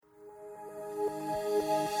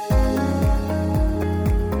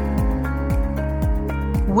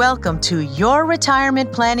Welcome to Your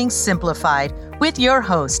Retirement Planning Simplified with your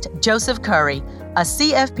host, Joseph Curry, a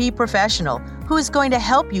CFP professional who is going to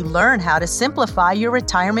help you learn how to simplify your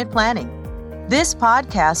retirement planning. This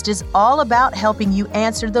podcast is all about helping you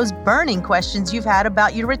answer those burning questions you've had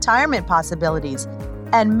about your retirement possibilities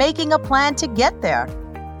and making a plan to get there.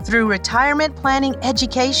 Through retirement planning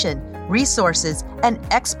education, resources, and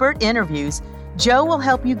expert interviews, Joe will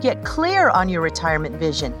help you get clear on your retirement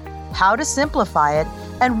vision, how to simplify it,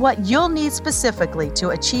 and what you'll need specifically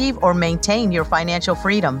to achieve or maintain your financial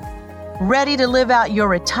freedom. Ready to live out your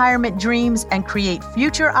retirement dreams and create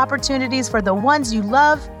future opportunities for the ones you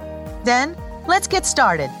love? Then, let's get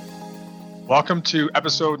started. Welcome to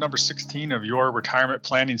episode number 16 of Your Retirement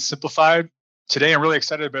Planning Simplified. Today, I'm really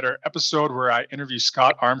excited about our episode where I interview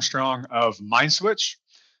Scott Armstrong of MindSwitch.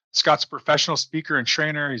 Scott's a professional speaker and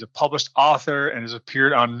trainer. He's a published author and has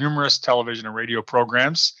appeared on numerous television and radio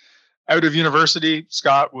programs. Out of university,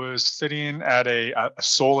 Scott was sitting at a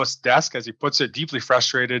soulless desk, as he puts it, deeply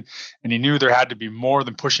frustrated, and he knew there had to be more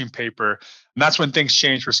than pushing paper. And that's when things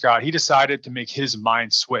changed for Scott. He decided to make his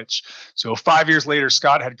mind switch. So 5 years later,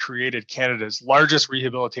 Scott had created Canada's largest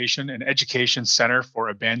rehabilitation and education center for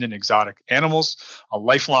abandoned exotic animals, a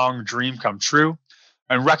lifelong dream come true.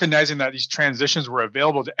 And recognizing that these transitions were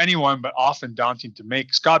available to anyone, but often daunting to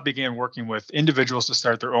make, Scott began working with individuals to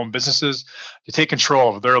start their own businesses, to take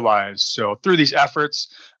control of their lives. So through these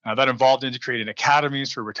efforts, that involved into creating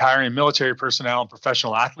academies for retiring military personnel and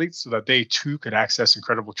professional athletes so that they too could access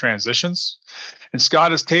incredible transitions. And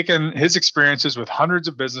Scott has taken his experiences with hundreds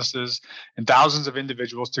of businesses and thousands of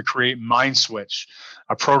individuals to create MindSwitch,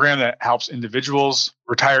 a program that helps individuals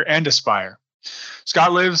retire and aspire.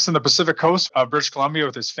 Scott lives in the Pacific coast of British Columbia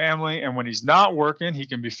with his family, and when he's not working, he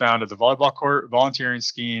can be found at the volleyball court, volunteering,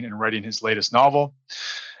 skiing, and writing his latest novel.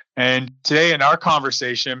 And today in our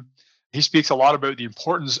conversation, he speaks a lot about the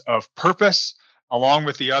importance of purpose, along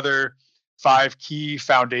with the other 5 key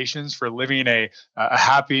foundations for living a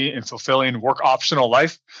happy and fulfilling work optional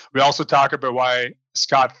life. We also talk about why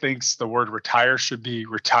Scott thinks the word retire should be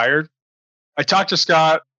retired. I talked to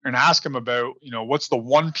Scott and ask him about, what's the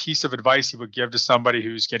one piece of advice he would give to somebody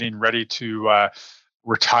who's getting ready to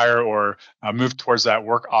retire or move towards that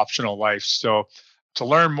work optional life. So to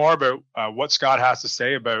learn more about what Scott has to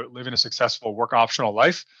say about living a successful work optional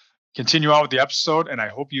life, continue on with the episode. And I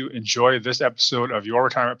hope you enjoy this episode of Your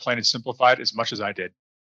Retirement Planning Simplified as much as I did.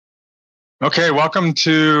 Okay, welcome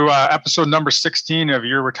to episode number 16 of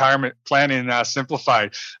Your Retirement Planning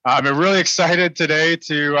Simplified. I'm really excited today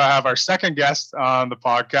to have our second guest on the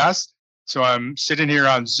podcast. So I'm sitting here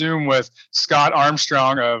on Zoom with Scott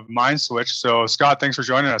Armstrong of MindSwitch. So Scott, thanks for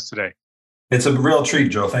joining us today. It's a real treat,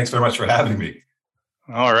 Joe. Thanks very much for having me.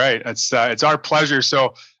 All right, it's our pleasure.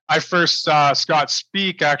 So I first saw Scott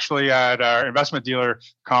speak actually at our investment dealer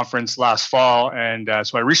conference last fall. And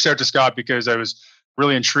so I reached out to Scott because I was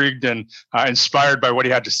really intrigued and inspired by what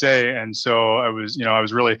he had to say. And so I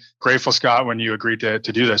was really grateful, Scott, when you agreed to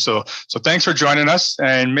do this. So thanks for joining us.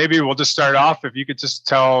 And maybe we'll just start off. If you could just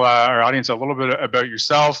tell our audience a little bit about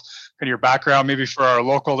yourself, kind of your background, maybe for our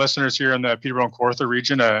local listeners here in the Peterborough and Kawartha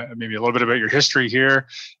region, maybe a little bit about your history here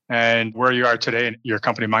and where you are today in your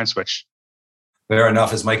company, MindSwitch. Fair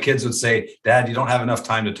enough. As my kids would say, Dad, you don't have enough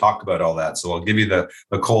time to talk about all that. So I'll give you the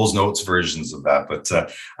Coles Notes versions of that. But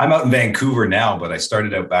I'm out in Vancouver now, but I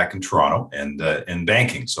started out back in Toronto and in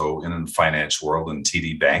banking. So in the finance world in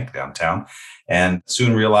TD Bank downtown, and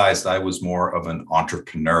soon realized I was more of an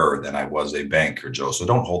entrepreneur than I was a banker, Joe. So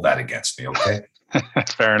don't hold that against me, okay?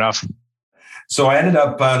 Fair enough. So I ended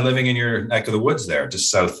up living in your neck of the woods there, just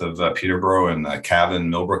south of Peterborough in the Cavan,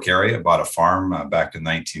 Millbrook area. Bought a farm back in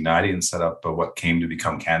 1990 and set up what came to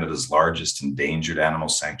become Canada's largest endangered animal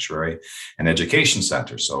sanctuary and education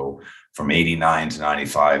center. So from 89 to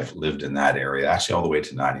 95, lived in that area, actually all the way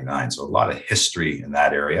to 99. So a lot of history in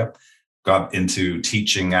that area. Got into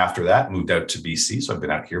teaching after that, moved out to BC. So I've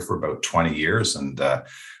been out here for about 20 years and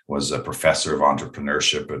was a professor of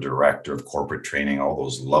entrepreneurship, a director of corporate training, all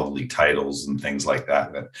those lovely titles and things like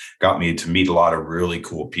that got me to meet a lot of really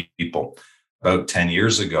cool people. About 10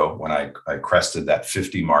 years ago, when I crested that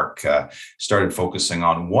 50 mark, started focusing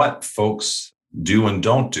on what folks do and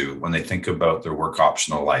don't do when they think about their work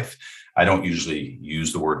optional life. I don't usually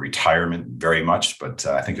use the word retirement very much, but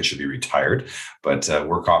I think it should be retired, but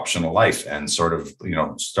work optional life, and sort of,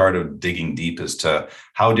 started digging deep as to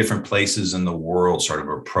how different places in the world sort of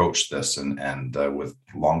approach this and with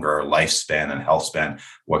longer lifespan and health span,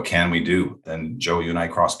 what can we do? And Joe, you and I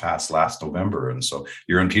crossed paths last November. And so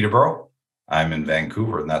you're in Peterborough, I'm in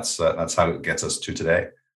Vancouver, and that's how it gets us to today.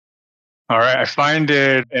 All right. I find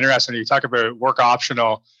it interesting that you talk about work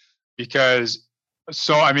optional because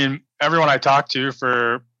So, I mean, everyone I talk to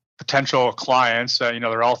for potential clients,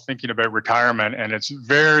 they're all thinking about retirement, and it's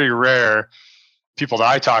very rare people that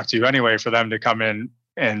I talk to anyway for them to come in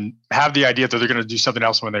and have the idea that they're going to do something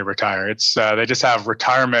else when they retire. It's they just have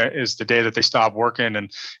retirement is the day that they stop working,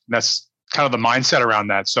 and that's kind of the mindset around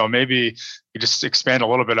that. So maybe you just expand a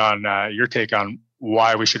little bit on your take on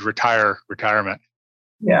why we should retire retirement.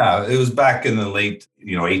 Yeah, it was back in the late,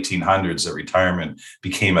 1800s that retirement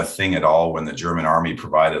became a thing at all when the German army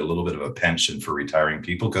provided a little bit of a pension for retiring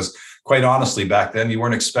people. Because quite honestly, back then you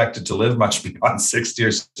weren't expected to live much beyond 60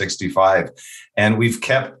 or 65. And we've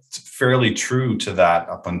kept fairly true to that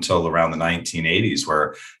up until around the 1980s,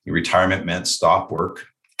 where retirement meant stop work,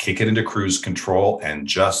 kick it into cruise control, and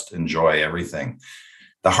just enjoy everything.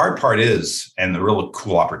 The hard part is, and the real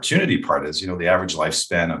cool opportunity part is, the average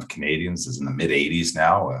lifespan of Canadians is in the mid 80s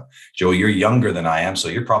now. Joe, you're younger than I am, so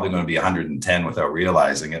you're probably going to be 110 without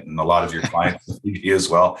realizing it. And a lot of your clients will be as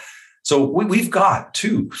well. So we've got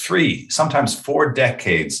 2, 3, sometimes 4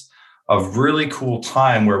 decades of really cool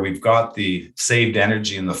time where we've got the saved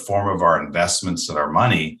energy in the form of our investments and our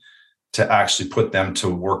money to actually put them to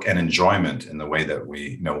work and enjoyment in the way that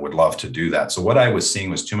we would love to do that. So what I was seeing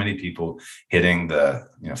was too many people hitting the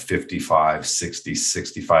 55, 60,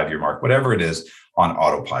 65-year mark, whatever it is, on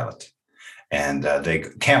autopilot. And they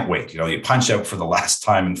can't wait. You punch out for the last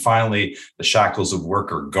time, and finally the shackles of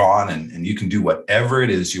work are gone, and you can do whatever it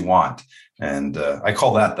is you want. And I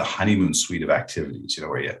call that the honeymoon suite of activities,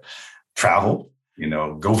 where you travel,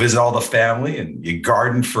 go visit all the family, and you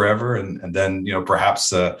garden forever. And then,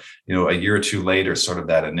 perhaps, a year or two later, sort of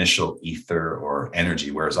that initial ether or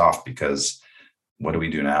energy wears off, because what do we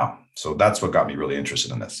do now? So that's what got me really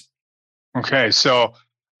interested in this. Okay. So,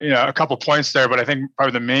 a couple points there, but I think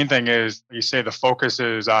probably the main thing is you say the focus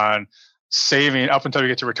is on saving up until we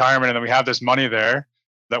get to retirement. And then we have this money there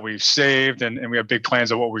that we've saved, and we have big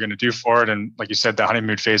plans of what we're going to do for it. And like you said, the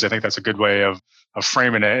honeymoon phase, I think that's a good way of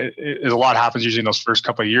framing it. A lot happens usually in those first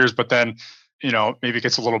couple of years, but then, maybe it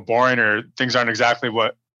gets a little boring, or things aren't exactly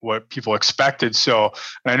what people expected. So,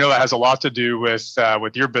 and I know that has a lot to do with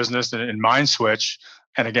your business and MindSwitch.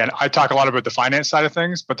 And again, I talk a lot about the finance side of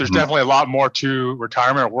things, but there's definitely a lot more to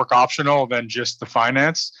retirement or work optional than just the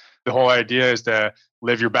finance. The whole idea is to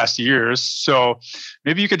live your best years. So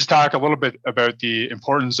maybe you could just talk a little bit about the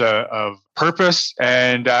importance of purpose.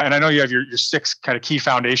 And I know you have your 6 kind of key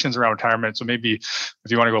foundations around retirement. So maybe if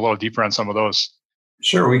you want to go a little deeper on some of those.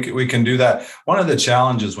 Sure, we can do that. One of the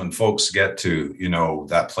challenges when folks get to,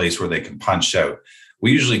 that place where they can punch out,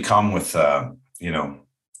 we usually come with,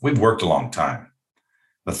 we've worked a long time.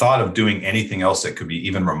 The thought of doing anything else that could be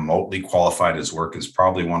even remotely qualified as work is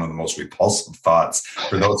probably one of the most repulsive thoughts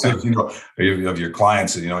for those of your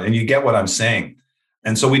clients, and you get what I'm saying.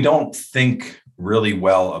 And so we don't think really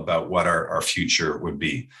well about what our future would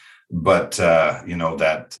be. But,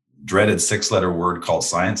 that dreaded 6-letter word called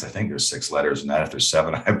science, I think there's 6 letters in that. If there's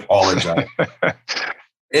 7, I apologize.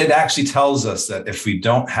 It actually tells us that if we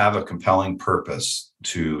don't have a compelling purpose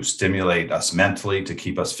to stimulate us mentally, to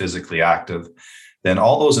keep us physically active, then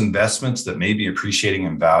all those investments that may be appreciating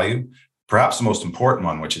in value, perhaps the most important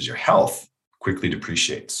one, which is your health, quickly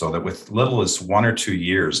depreciates. So that with little as 1 or 2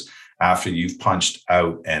 years after you've punched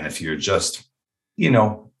out, and if you're just,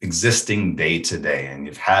 existing day to day, and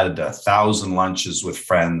you've had 1,000 lunches with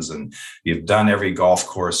friends, and you've done every golf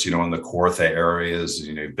course, in the Kawartha areas,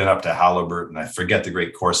 you've been up to Halliburton, I forget the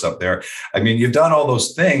great course up there. I mean, you've done all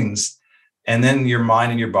those things, and then your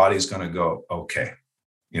mind and your body is going to go, okay,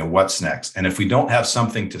 what's next? And if we don't have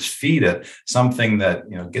something to feed it, something that,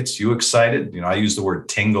 gets you excited, I use the word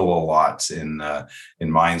tingle a lot in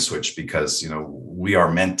MindSwitch, because, we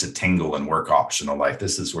are meant to tingle in work optional life.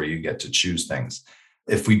 This is where you get to choose things.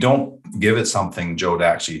 If we don't give it something, Joe, to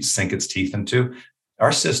actually sink its teeth into,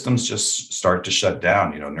 our systems just start to shut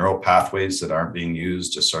down. Neural pathways that aren't being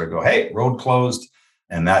used just sort of go, hey, road closed.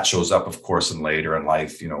 And that shows up, of course, in later in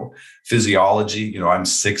life, physiology. I'm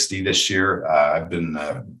 60 this year. I've been,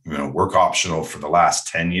 work optional for the last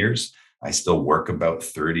 10 years. I still work about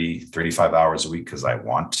 30, 35 hours a week because I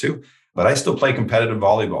want to, but I still play competitive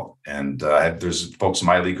volleyball. And there's folks in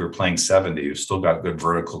my league who are playing 70 who've still got good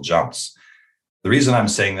vertical jumps. The reason I'm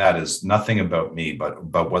saying that is nothing about me, but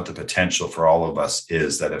about what the potential for all of us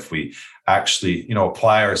is, that if we actually,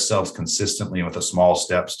 apply ourselves consistently with the small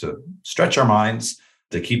steps to stretch our minds,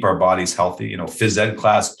 to keep our bodies healthy. Phys ed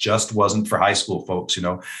class just wasn't for high school folks.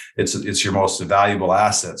 It's your most valuable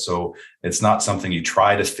asset. So it's not something you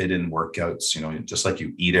try to fit in workouts. Just like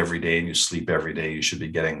you eat every day and you sleep every day, you should be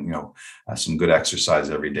getting, some good exercise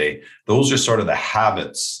every day. Those are sort of the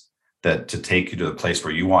habits that to take you to the place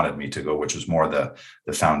where you wanted me to go, which was more the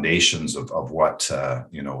foundations of what a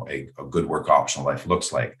good work optional life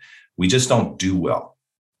looks like. We just don't do well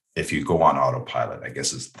if you go on autopilot, I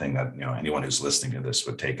guess is the thing that anyone who's listening to this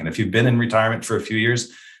would take. And if you've been in retirement for a few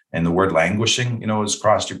years and the word languishing, has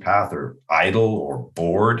crossed your path, or idle or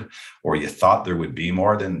bored, or you thought there would be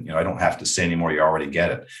more, then, I don't have to say anymore. You already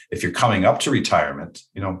get it. If you're coming up to retirement,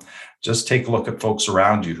 just take a look at folks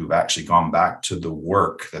around you who've actually gone back to the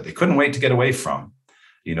work that they couldn't wait to get away from,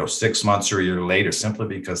 6 months or a year later, simply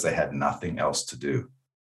because they had nothing else to do.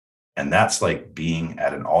 And that's like being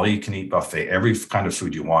at an all-you-can-eat buffet, every kind of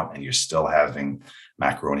food you want, and you're still having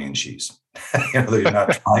macaroni and cheese. You're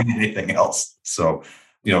not trying anything else. So,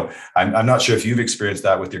 I'm not sure if you've experienced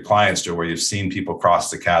that with your clients, Joe, where you've seen people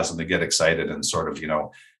cross the chasm, they get excited and sort of,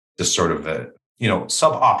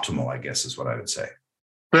 suboptimal, I guess is what I would say.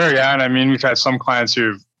 Sure, yeah. And I mean, we've had some clients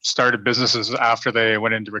who've started businesses after they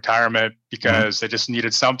went into retirement because they just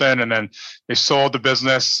needed something, and then they sold the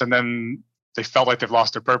business, and then they felt like they've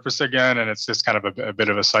lost their purpose again. And it's just kind of a bit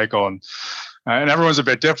of a cycle, and everyone's a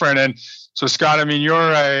bit different. And so, Scott, I mean,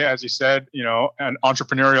 you're as you said, an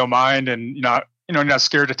entrepreneurial mind, and you're not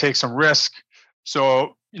scared to take some risk.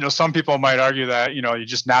 So, some people might argue that, you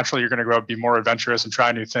just naturally, you're going to grow up, be more adventurous and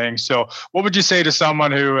try new things. So what would you say to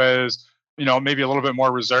someone who is, maybe a little bit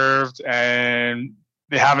more reserved, and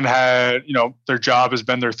they haven't had, their job has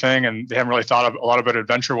been their thing, and they haven't really thought a lot about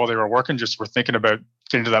adventure while they were working, just were thinking about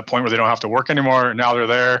getting to that point where they don't have to work anymore, and now they're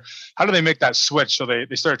there. How do they make that switch? So they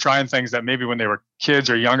start trying things that maybe when they were kids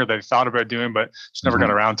or younger, they thought about doing, but just never got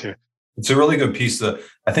around to. It's a really good piece.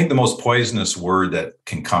 I think the most poisonous word that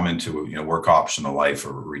can come into work optional life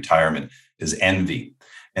or retirement is envy,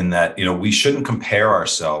 and that we shouldn't compare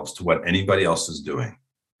ourselves to what anybody else is doing.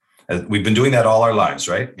 We've been doing that all our lives,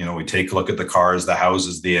 right? We take a look at the cars, the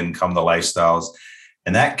houses, the income, the lifestyles,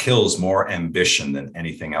 and that kills more ambition than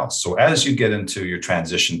anything else. So as you get into your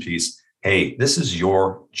transition piece, hey, this is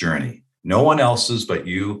your journey, no one else's but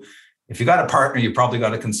you. If you got a partner, you probably got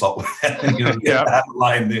to consult with them. Get that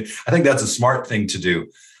line. I think that's a smart thing to do.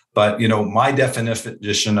 But, my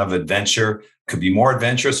definition of adventure could be more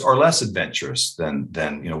adventurous or less adventurous than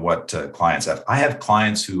what clients have. I have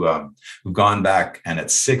clients who've gone back and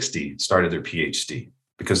at 60 started their PhD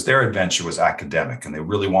because their adventure was academic and they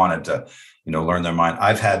really wanted to, learn their mind.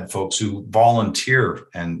 I've had folks who volunteer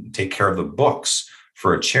and take care of the books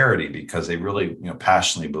for a charity because they really,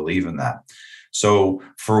 passionately believe in that. So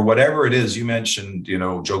for whatever it is, you mentioned,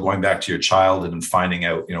 Joe, going back to your childhood and finding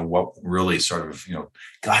out, what really sort of,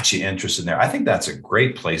 got you interested in there. I think that's a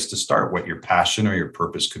great place to start, what your passion or your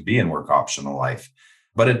purpose could be in work optional life.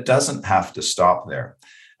 But it doesn't have to stop there.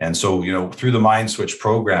 And so, through the Mind Switch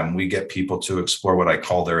program, we get people to explore what I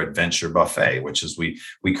call their adventure buffet, which is we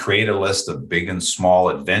create a list of big and small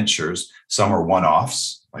adventures. Some are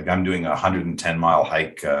one-offs, like I'm doing a 110-mile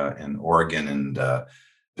hike in Oregon and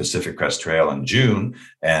Pacific Crest Trail in June,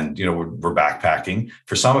 and we're backpacking.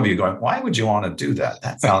 For some of you going, why would you want to do that?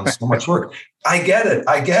 That sounds so much work. I get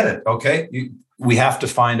it. Okay. We have to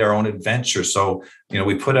find our own adventure. So,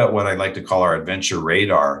 we put out what I like to call our adventure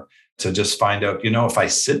radar to just find out, if I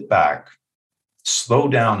sit back, slow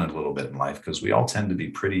down a little bit in life, because we all tend to be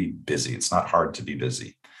pretty busy. It's not hard to be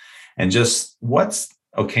busy. And just what's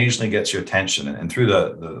occasionally gets your attention. And through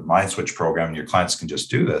the Mind Switch program, and your clients can just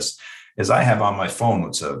do this, is I have on my phone,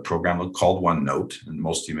 it's a program called OneNote, and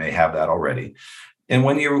most of you may have that already. And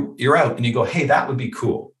when you're out and you go, hey, that would be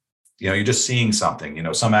cool. You're just seeing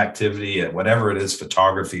something, some activity, whatever it is,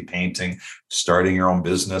 photography, painting, starting your own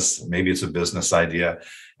business. Maybe it's a business idea,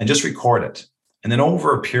 and just record it. And then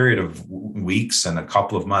over a period of weeks and a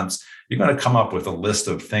couple of months, you're going to come up with a list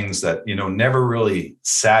of things that, never really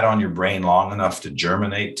sat on your brain long enough to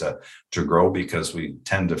germinate, to grow, because we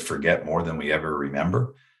tend to forget more than we ever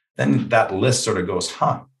remember. Then that list sort of goes,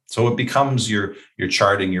 So it becomes you're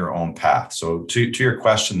charting your own path. So to your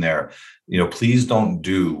question there, please don't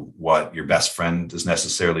do what your best friend is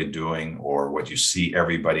necessarily doing or what you see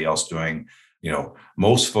everybody else doing.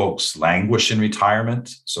 Most folks languish in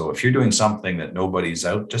retirement. So if you're doing something that nobody's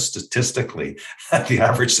out, just statistically, the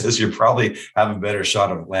average says you probably have a better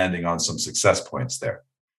shot of landing on some success points there.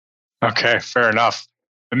 Okay, fair enough.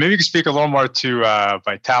 And maybe you can speak a little more to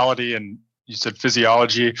vitality, and you said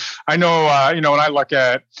physiology. I know, when I look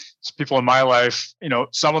at people in my life,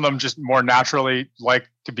 some of them just more naturally like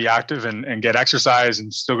to be active and get exercise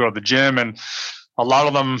and still go to the gym. And a lot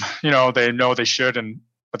of them, they know they should,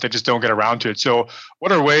 but they just don't get around to it. So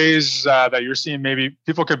what are ways that you're seeing maybe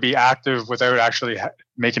people could be active without actually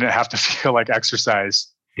making it have to feel like exercise?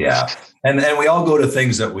 Yeah. And we all go to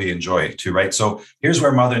things that we enjoy too, right? So here's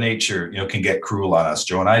where Mother Nature, can get cruel on us,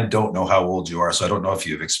 Joe. And I don't know how old you are, so I don't know if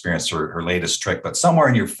you've experienced her latest trick, but somewhere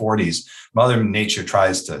in your 40s, Mother Nature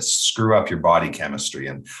tries to screw up your body chemistry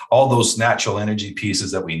and all those natural energy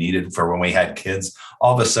pieces that we needed for when we had kids.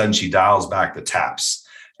 All of a sudden, she dials back the taps.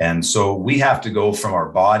 And so we have to go from our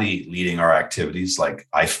body leading our activities, like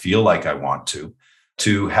I feel like I want to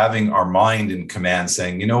having our mind in command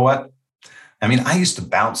saying, you know what? I mean, I used to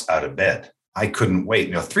bounce out of bed. I couldn't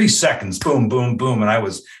wait. 3 seconds, boom, boom, boom. And I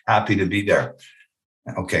was happy to be there.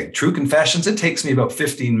 Okay, true confessions. It takes me about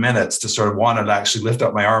 15 minutes to sort of want to actually lift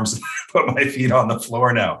up my arms and put my feet on the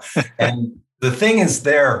floor now. And the thing is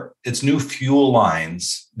it's new fuel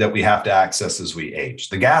lines that we have to access as we age.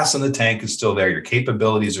 The gas in the tank is still there. Your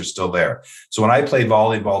capabilities are still there. So when I play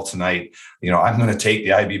volleyball tonight, I'm going to take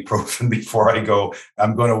the ibuprofen before I go.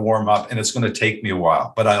 I'm going to warm up and it's going to take me a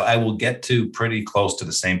while, but I will get to pretty close to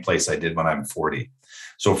the same place I did when I'm 40.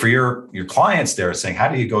 So for your clients there saying, how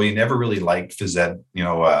do you go? You never really liked phys ed,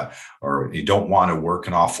 or you don't want to work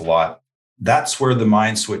an awful lot. That's where the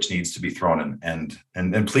mind switch needs to be thrown in.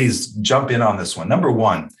 And please jump in on this one. Number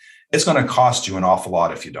one, it's going to cost you an awful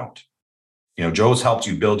lot if you don't. Joe's helped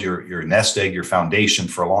you build your nest egg, your foundation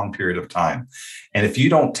for a long period of time. And if you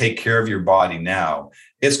don't take care of your body now,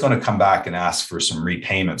 it's going to come back and ask for some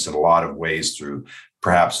repayments in a lot of ways through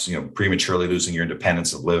perhaps, prematurely losing your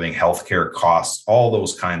independence of living, healthcare costs, all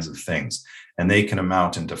those kinds of things. And they can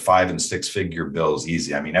amount into 5 and 6 figure bills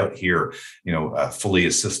easy. I mean, out here, fully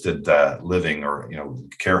assisted living or,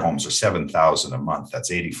 care homes are $7,000 a month.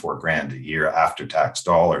 That's $84,000 a year after tax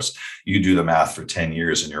dollars. You do the math for 10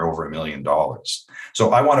 years and you're over $1 million.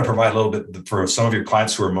 So I want to provide a little bit for some of your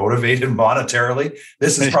clients who are motivated monetarily.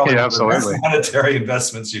 This is probably one of the best monetary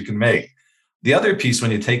investments you can make. The other piece,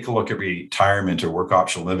 when you take a look at retirement or work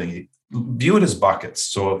optional living, view it as buckets.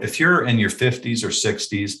 So if you're in your 50s or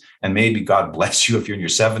 60s, and maybe God bless you if you're in your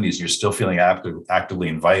 70s and you're still feeling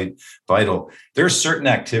actively vital, there are certain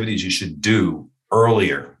activities you should do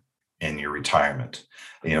earlier in your retirement.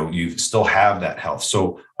 You still have that health.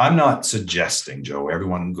 So I'm not suggesting, Joe,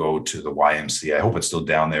 everyone go to the YMCA. I hope it's still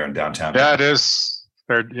down there in downtown. Yeah, it is.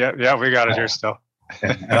 Yeah, we got it here still.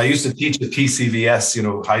 And I used to teach at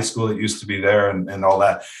PCVS, high school that used to be there and all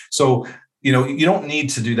that. So you don't need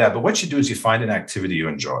to do that. But what you do is you find an activity you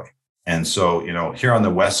enjoy. And so, here on the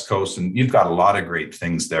West Coast, and you've got a lot of great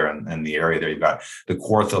things there in the area there. You've got the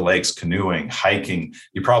Kawartha Lakes, canoeing, hiking.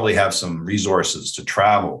 You probably have some resources to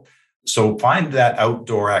travel. So find that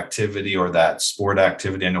outdoor activity or that sport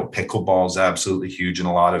activity. I know pickleball is absolutely huge in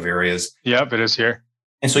a lot of areas. Yep, it is here.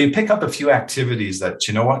 And so you pick up a few activities that,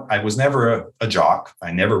 I was never a jock.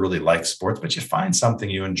 I never really liked sports, but you find something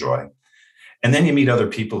you enjoy. And then you meet other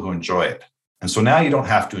people who enjoy it. And so now you don't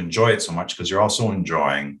have to enjoy it so much because you're also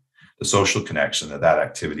enjoying the social connection that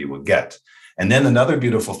activity will get. And then another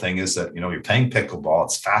beautiful thing is that, you're playing pickleball.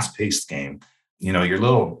 It's a fast-paced game.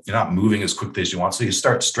 You're not moving as quickly as you want. So you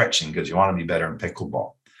start stretching because you want to be better in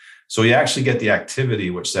pickleball. So you actually get the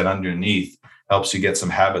activity, which then underneath helps you get some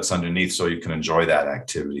habits underneath so you can enjoy that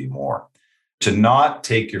activity more. To not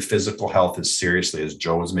take your physical health as seriously as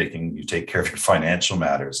Joe is making you take care of your financial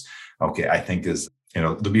matters, okay, I think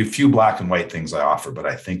there'll be a few black and white things I offer, but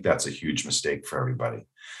I think that's a huge mistake for everybody.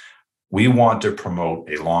 We want to promote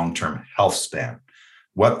a long-term health span.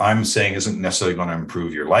 What I'm saying isn't necessarily going to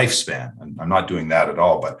improve your lifespan. And I'm not doing that at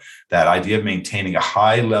all, but that idea of maintaining a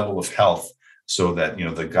high level of health so that,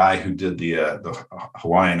 the guy who did the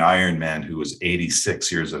Hawaiian Ironman, who was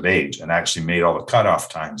 86 years of age and actually made all the cutoff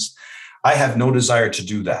times, I have no desire to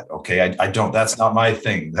do that. Okay. I don't, that's not my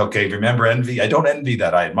thing. Okay. Remember envy. I don't envy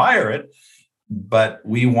that. I admire it, but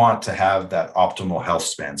we want to have that optimal health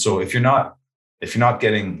span. So if you're not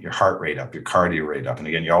getting your heart rate up, your cardio rate up, and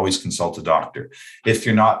again, you always consult a doctor. If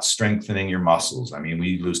you're not strengthening your muscles,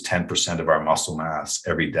 we lose 10% of our muscle mass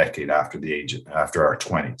every decade after our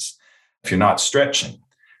 20s. If you're not stretching,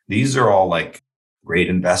 these are all like great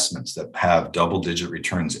investments that have double-digit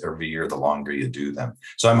returns every year the longer you do them.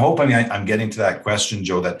 So I'm hoping I'm getting to that question,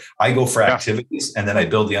 Joe, that I go for activities and then I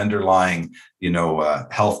build the underlying,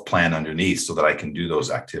 health plan underneath so that I can do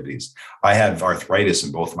those activities. I have arthritis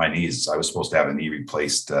in both my knees. I was supposed to have a knee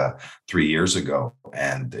replaced 3 years ago.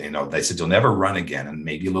 And, they said, you'll never run again and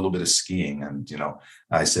maybe a little bit of skiing. And,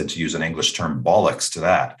 I said, to use an English term, bollocks to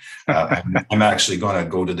that. I'm actually going to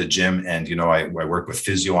go to the gym and, I work with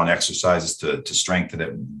physio on exercises to strengthen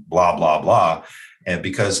it, blah, blah, blah. And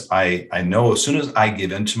because I know as soon as I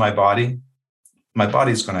give into my body's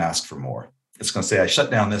going to ask for more. It's going to say, I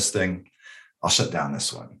shut down this thing, I'll shut down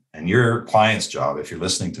this one. And your client's job, if you're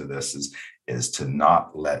listening to this, is to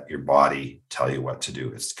not let your body tell you what to do.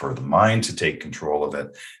 It's for the mind to take control of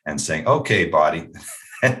it and saying, okay, body.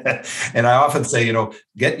 And I often say,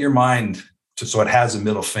 get your mind so it has a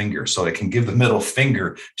middle finger, so it can give the middle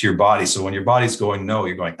finger to your body. So when your body's going, no,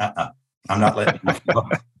 you're going, I'm not letting you go.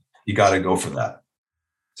 You got to go for that.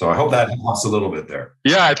 So I hope that helps a little bit there.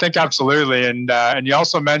 Yeah, I think absolutely. And you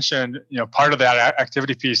also mentioned, part of that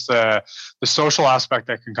activity piece, the social aspect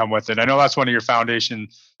that can come with it. I know that's one of your foundation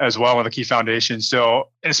as well, one of the key foundations. So,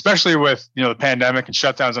 especially with, the pandemic and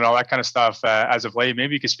shutdowns and all that kind of stuff as of late,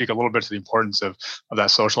 maybe you could speak a little bit to the importance of that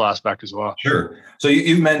social aspect as well. Sure. So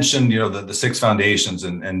you mentioned, the 6 foundations,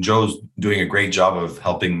 and Joe's doing a great job of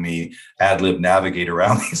helping me ad-lib navigate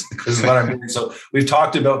around these because what I'm doing. So we've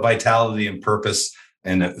talked about vitality and purpose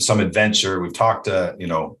and some adventure. We've talked, I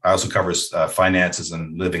also covers finances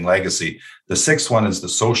and living legacy. The 6th one is the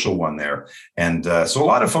social one there. And so a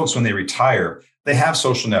lot of folks, when they retire, they have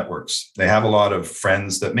social networks. They have a lot of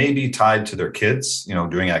friends that may be tied to their kids,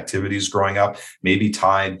 doing activities growing up, maybe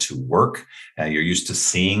tied to work. You're used to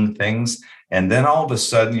seeing things. And then all of a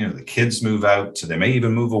sudden, the kids move out. They may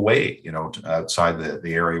even move away, outside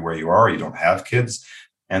the area where you are. You don't have kids.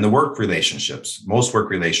 And the work relationships, most work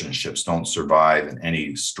relationships don't survive in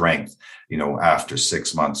any strength, after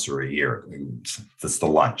 6 months or a year. That's the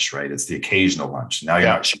lunch, right? It's the occasional lunch. Now you're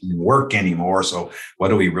not sharing work anymore. So what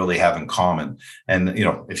do we really have in common? And,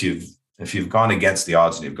 if you've gone against the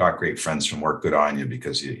odds and you've got great friends from work, good on you,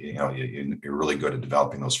 because you're really good at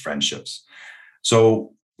developing those friendships.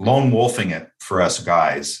 So lone wolfing it for us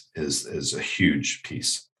guys is a huge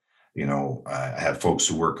piece. I have folks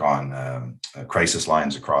who work on crisis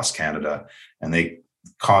lines across Canada, and they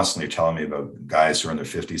constantly are telling me about guys who are in their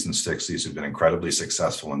 50s and 60s who've been incredibly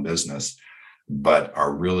successful in business, but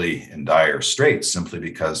are really in dire straits simply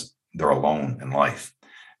because they're alone in life.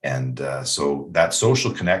 And so that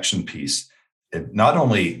social connection piece, it not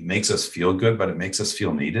only makes us feel good, but it makes us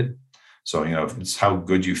feel needed. So, it's how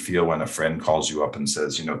good you feel when a friend calls you up and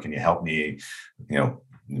says, can you help me,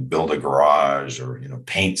 build a garage or,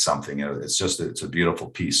 paint something. It's a beautiful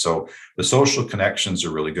piece. So the social connections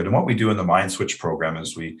are really good. And what we do in the Mind Switch program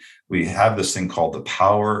is we have this thing called the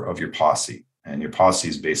power of your posse. And your posse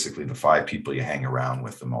is basically the 5 people you hang around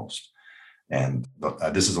with the most. And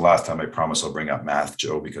this is the last time I promise I'll bring up math,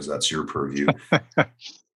 Joe, because that's your purview.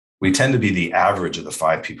 We tend to be the average of the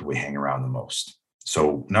 5 people we hang around the most.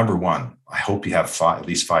 So number one, I hope you have at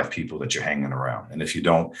least 5 people that you're hanging around. And if you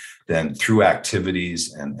don't, then through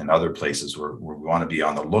activities and other places where we want to be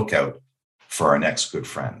on the lookout for our next good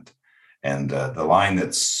friend. And the line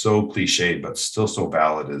that's so cliched, but still so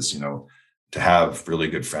valid is, to have really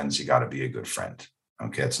good friends, you got to be a good friend.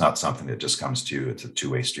 Okay. It's not something that just comes to you. It's a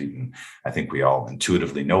 2-way street. And I think we all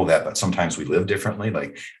intuitively know that, but sometimes we live differently.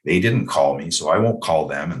 Like they didn't call me, so I won't call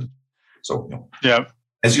them. And so, yeah.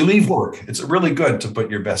 As you leave work, it's really good to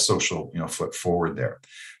put your best social, foot forward there.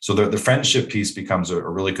 So the friendship piece becomes a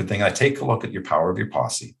really good thing. I take a look at your power of your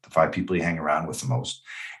posse, the 5 people you hang around with the most,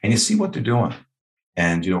 and you see what they're doing.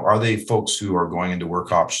 And, are they folks who are going into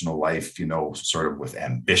work optional life, sort of with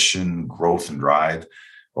ambition, growth, and drive?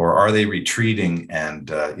 Or are they retreating and,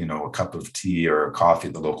 a cup of tea or a coffee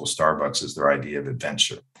at the local Starbucks is their idea of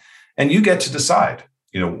adventure? And you get to decide,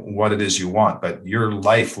 what it is you want, but your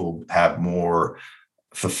life will have more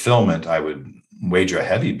fulfillment. I would wager a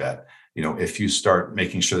heavy bet, if you start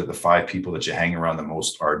making sure that the 5 people that you hang around the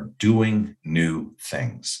most are doing new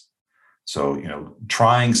things. So,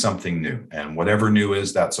 trying something new, and whatever new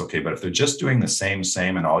is, that's okay. But if they're just doing the same,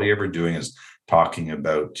 and all you're ever doing is talking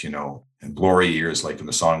about, in glory years, like in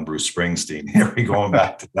the song Bruce Springsteen, here we going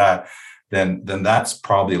back to that, then that's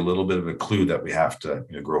probably a little bit of a clue that we have to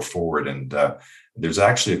grow forward. And there's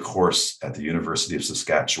actually a course at the University of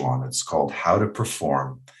Saskatchewan. It's called How to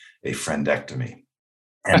Perform a Friendectomy.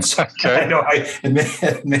 And so okay. I know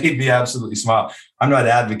it made me absolutely smile. I'm not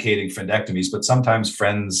advocating friendectomies, but sometimes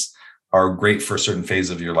friends are great for a certain phase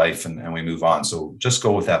of your life and we move on. So just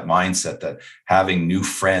go with that mindset that having new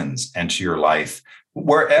friends enter your life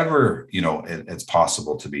wherever, it's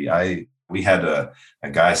possible to be. We had a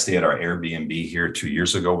guy stay at our Airbnb here 2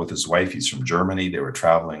 years ago with his wife. He's from Germany. They were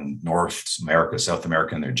traveling North America, South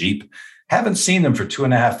America in their Jeep. Haven't seen them for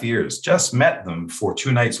 2.5 years. Just met them for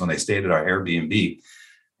 2 nights when they stayed at our Airbnb.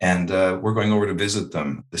 And we're going over to visit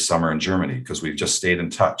them this summer in Germany because we've just stayed in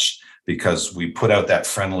touch because we put out that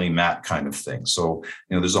friendly mat kind of thing. So,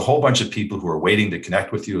 there's a whole bunch of people who are waiting to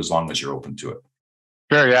connect with you as long as you're open to it.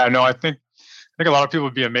 Sure. Yeah. No, I think a lot of people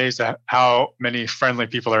would be amazed at how many friendly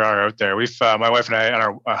people there are out there. My wife and I, on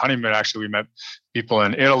our honeymoon, actually, we met people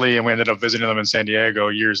in Italy and we ended up visiting them in San Diego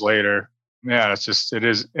years later. Yeah, it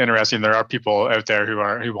is interesting. There are people out there who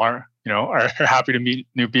are happy to meet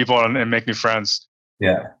new people and make new friends.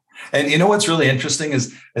 Yeah. And you know what's really interesting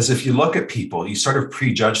is if you look at people, you sort of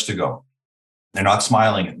prejudge to go, they're not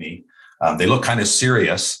smiling at me. They look kind of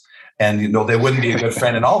serious, and they wouldn't be a good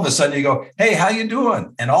friend. And all of a sudden you go, hey, how you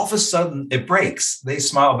doing? And all of a sudden it breaks. They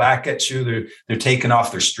smile back at you. They're taking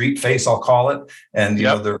off their street face, I'll call it. And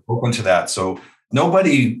they're open to that. So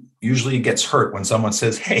nobody usually gets hurt when someone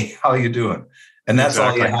says, hey, how you doing? And that's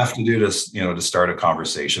exactly all you have to do to start a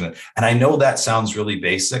conversation. And I know that sounds really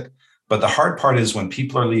basic, but the hard part is when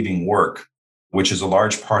people are leaving work, which is a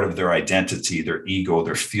large part of their identity, their ego,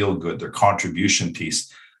 their feel good, their contribution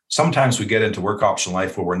piece. Sometimes we get into work optional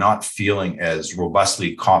life where we're not feeling as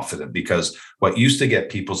robustly confident, because what used to get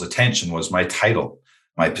people's attention was my title,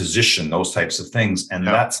 my position, those types of things. And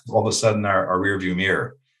that's all of a sudden our rearview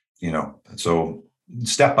mirror, So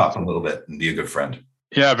step up a little bit and be a good friend.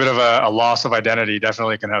 Yeah, a bit of a loss of identity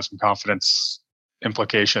definitely can have some confidence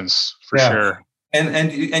implications for sure.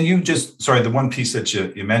 And you just, sorry, the one piece that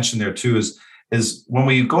you mentioned there too is when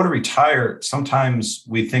we go to retire, sometimes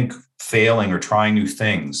we think failing or trying new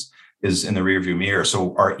things is in the rearview mirror.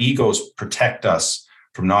 So our egos protect us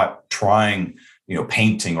from not trying,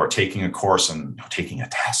 painting or taking a course and taking a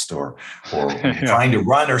test or trying to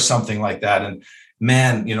run or something like that. And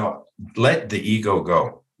man, let the ego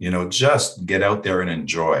go. Just get out there and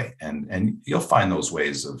enjoy. And you'll find those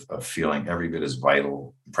ways of feeling every bit as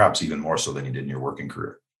vital, perhaps even more so than you did in your working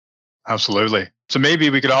career. Absolutely. So maybe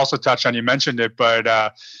we could also touch on, you mentioned it, but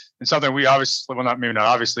it's something we obviously, well, not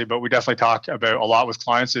obviously, but we definitely talk about a lot with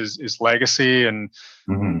clients is legacy and,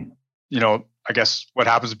 I guess what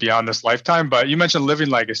happens beyond this lifetime. But you mentioned living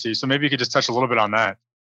legacy. So maybe you could just touch a little bit on that.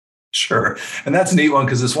 Sure. And that's a neat one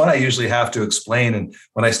because it's one I usually have to explain. And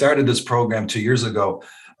when I started this program 2 years ago,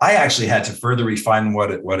 I actually had to further refine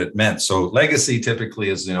what it meant. So legacy typically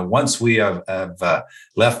is, once we have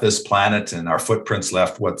left this planet and our footprints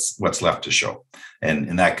left, what's left to show.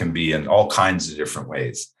 And that can be in all kinds of different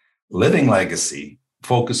ways. Living legacy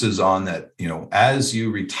focuses on that, as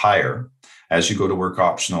you retire, as you go to work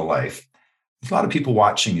optional life, there's a lot of people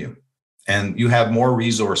watching you. And you have more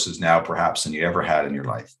resources now, perhaps, than you ever had in your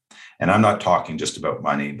life. And I'm not talking just about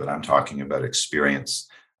money, but I'm talking about experience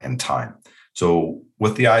and time. So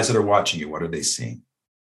with the eyes that are watching you, what are they seeing?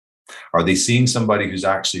 Are they seeing somebody who's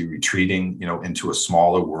actually retreating, into a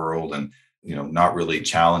smaller world and, not really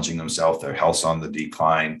challenging themselves? Their health's on the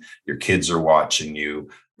decline. Your kids are watching you.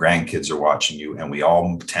 Grandkids are watching you. And we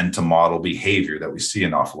all tend to model behavior that we see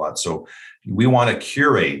an awful lot. So we want to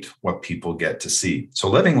curate what people get to see. So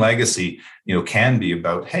living legacy, can be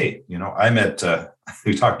about, hey, I met,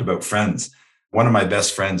 we talked about friends. One of my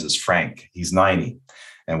best friends is Frank. He's 90.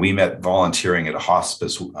 And we met volunteering at a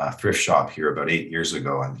hospice thrift shop here about 8 years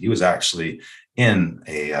ago. And he was actually in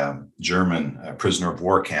a German prisoner of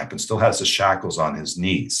war camp and still has the shackles on his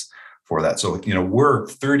knees for that. So, we're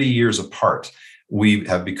 30 years apart. We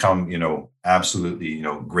have become, absolutely,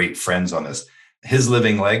 great friends on this. His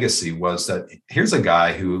living legacy was that here's a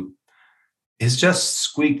guy who is just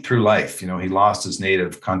squeaked through life. He lost his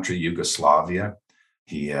native country, Yugoslavia.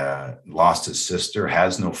 He lost his sister,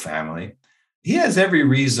 has no family. He has every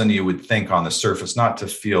reason you would think on the surface not to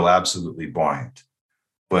feel absolutely buoyant.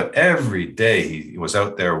 But every day he was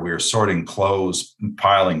out there, we were sorting clothes,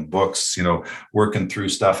 piling books, working through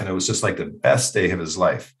stuff. And it was just like the best day of his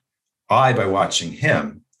life. By watching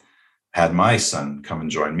him, had my son come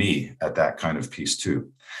and join me at that kind of piece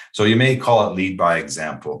too. So you may call it lead by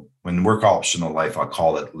example. When work optional life, I'll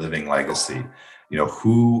call it living legacy.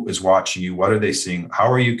 Who is watching you? What are they seeing?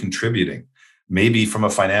 How are you contributing? Maybe from a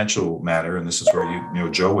financial matter, and this is where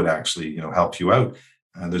Joe would actually help you out.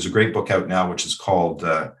 There's a great book out now which is called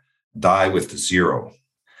Die with Zero,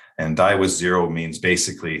 and die with zero means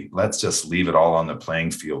basically let's just leave it all on the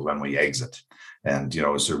playing field when we exit. And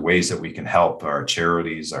is there ways that we can help our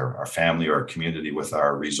charities, our family, or our community with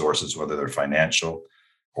our resources, whether they're financial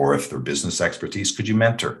or if they're business expertise? Could you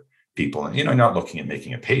mentor people? And you're not looking at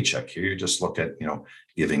making a paycheck here. You just look at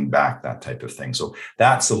giving back, that type of thing. So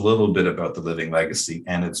that's a little bit about the living legacy.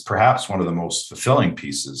 And it's perhaps one of the most fulfilling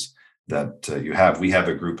pieces that you have. We have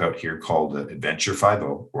a group out here called Adventure 50.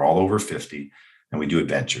 We're all over 50 and we do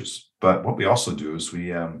adventures. But what we also do is we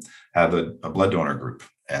have a blood donor group.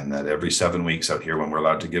 And that every 7 weeks out here, when we're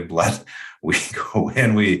allowed to give blood, we go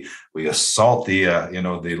in, we assault the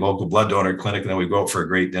local blood donor clinic, and then we go out for a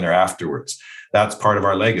great dinner afterwards. That's part of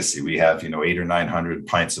our legacy. We have 800 or 900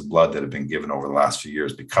 pints of blood that have been given over the last few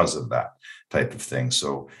years because of that type of thing.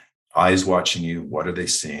 So eyes watching you, what are they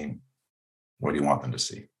seeing? What do you want them to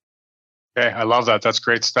see? Okay, I love that. That's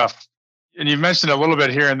great stuff. And you've mentioned a little bit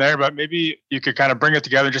here and there, but maybe you could kind of bring it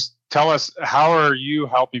together. Just tell us, how are you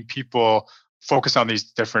helping people focus on these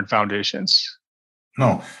different foundations?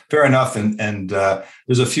 No, fair enough. And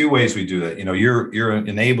there's a few ways we do that. You're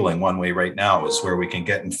enabling one way right now is where we can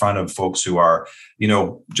get in front of folks who are,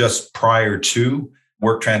 just prior to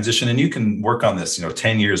work transition. And you can work on this,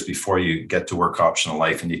 10 years before you get to work optional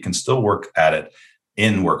life, and you can still work at it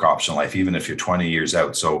in work optional life, even if you're 20 years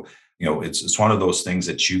out. So, it's one of those things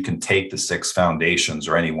that you can take the 6 foundations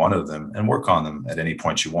or any one of them and work on them at any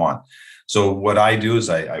point you want. So what I do is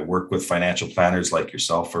I work with financial planners like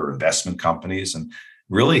yourself or investment companies and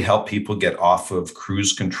really help people get off of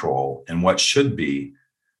cruise control and what should be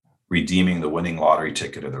redeeming the winning lottery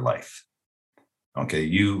ticket of their life. Okay,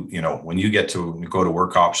 when you get to go to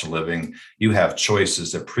work optional living, you have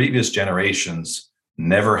choices that previous generations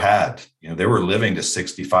never had. They were living to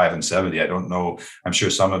 65 and 70. I don't know. I'm sure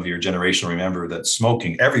some of your generation remember that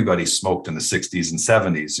smoking, everybody smoked in the 60s and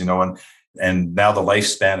 70s, and now the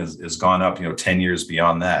lifespan has gone up, 10 years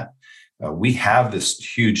beyond that. We have this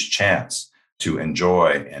huge chance to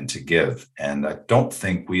enjoy and to give. And I don't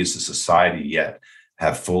think we as a society yet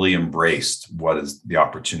have fully embraced what is the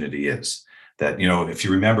opportunity is. That, if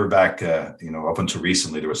you remember back, up until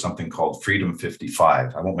recently, there was something called Freedom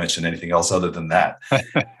 55. I won't mention anything else other than that.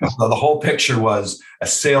 So the whole picture was a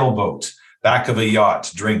sailboat, back of a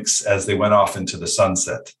yacht, drinks as they went off into the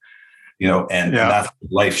sunset, and that's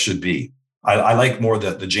what life should be. I like more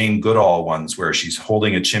the Jane Goodall ones where she's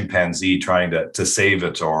holding a chimpanzee trying to save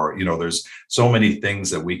it, or, there's so many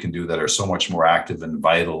things that we can do that are so much more active and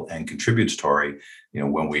vital and contributory,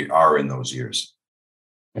 when we are in those years.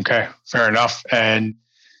 Okay, fair enough. And,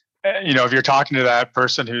 if you're talking to that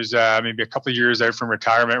person who's maybe a couple of years out from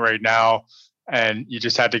retirement right now, and you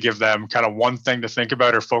just had to give them kind of one thing to think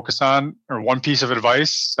about or focus on, or one piece of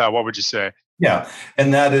advice, what would you say? Yeah.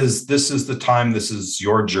 And this is the time, this is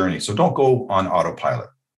your journey. So don't go on autopilot.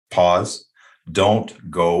 Pause. Don't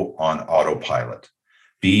go on autopilot.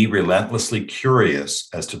 Be relentlessly curious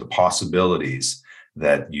as to the possibilities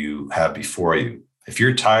that you have before you. If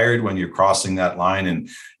you're tired when you're crossing that line and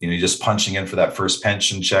you're just punching in for that first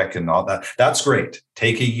pension check and all that, that's great.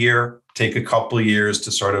 Take a year, take a couple of years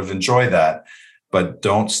to sort of enjoy that, but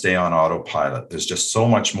don't stay on autopilot. There's just so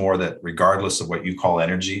much more that, regardless of what you call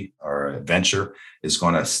energy or adventure, is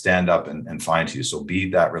going to stand up and find you. So be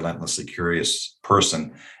that relentlessly curious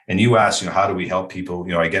person. And you ask, how do we help people?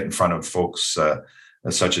 I get in front of folks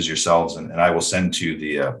such as yourselves, and I will send to you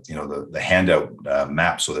the handout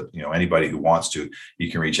map so that anybody who wants to, you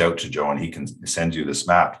can reach out to Joe and he can send you this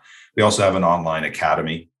map. We also have an online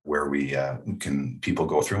academy where we people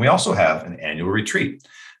go through. And we also have an annual retreat.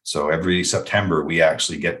 So every September, we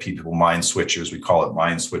actually get people mind switchers. We call it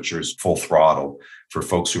mind switchers full throttle for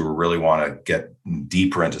folks who really want to get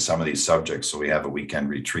deeper into some of these subjects. So we have a weekend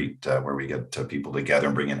retreat where we get people together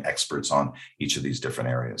and bring in experts on each of these different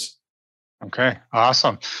areas. Okay,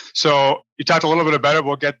 awesome. So you talked a little bit about it.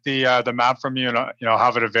 We'll get the map from you and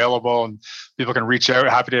have it available, and people can reach out.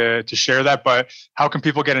 Happy to share that. But how can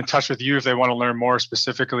people get in touch with you if they want to learn more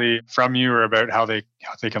specifically from you, or about how they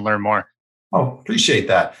can learn more? Oh, appreciate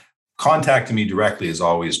that. Contacting me directly is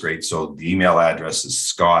always great. So the email address is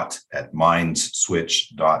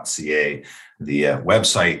scott@mindswitch.ca. The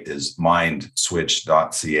website is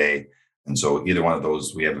mindswitch.ca. And so either one of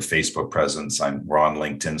those, we have a Facebook presence. We're on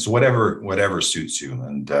LinkedIn. So whatever suits you.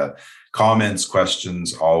 And comments,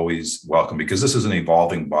 questions, always welcome, because this is an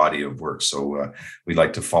evolving body of work. So we'd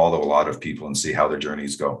like to follow a lot of people and see how their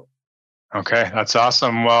journeys go. Okay, that's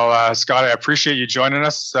awesome. Well, Scott, I appreciate you joining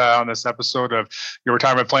us on this episode of Your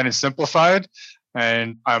Retirement Planning Simplified.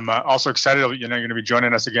 And I'm also excited that you're going to be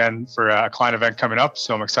joining us again for a client event coming up.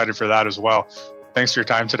 So I'm excited for that as well. Thanks for your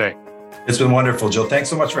time today. It's been wonderful, Joe. Thanks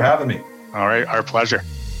so much for having me. All right, our pleasure.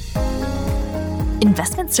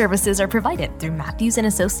 Investment services are provided through Matthews &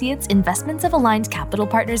 Associates Investments of Aligned Capital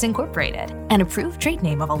Partners Incorporated, an approved trade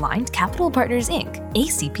name of Aligned Capital Partners Inc.,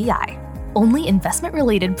 ACPI. Only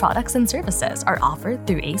investment-related products and services are offered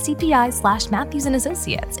through ACPI/Matthews &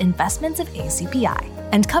 Associates Investments of ACPI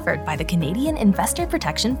and covered by the Canadian Investor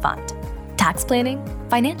Protection Fund. Tax planning,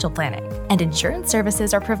 financial planning, and insurance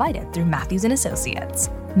services are provided through Matthews & Associates.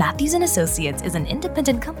 Matthews & Associates is an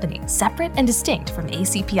independent company separate and distinct from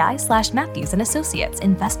ACPI/Matthews & Associates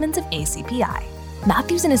Investments of ACPI.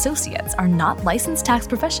 Matthews & Associates are not licensed tax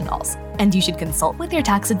professionals, and you should consult with your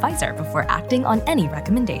tax advisor before acting on any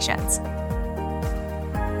recommendations.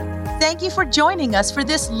 Thank you for joining us for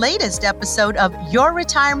this latest episode of Your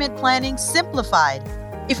Retirement Planning Simplified.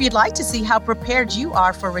 If you'd like to see how prepared you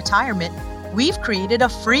are for retirement, we've created a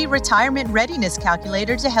free retirement readiness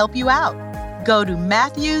calculator to help you out. Go to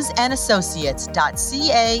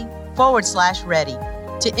matthewsandassociates.ca/ready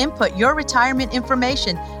to input your retirement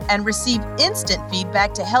information and receive instant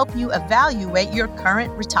feedback to help you evaluate your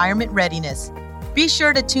current retirement readiness. Be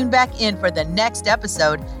sure to tune back in for the next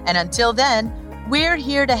episode, and until then, we're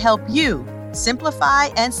here to help you simplify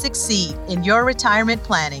and succeed in your retirement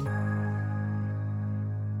planning.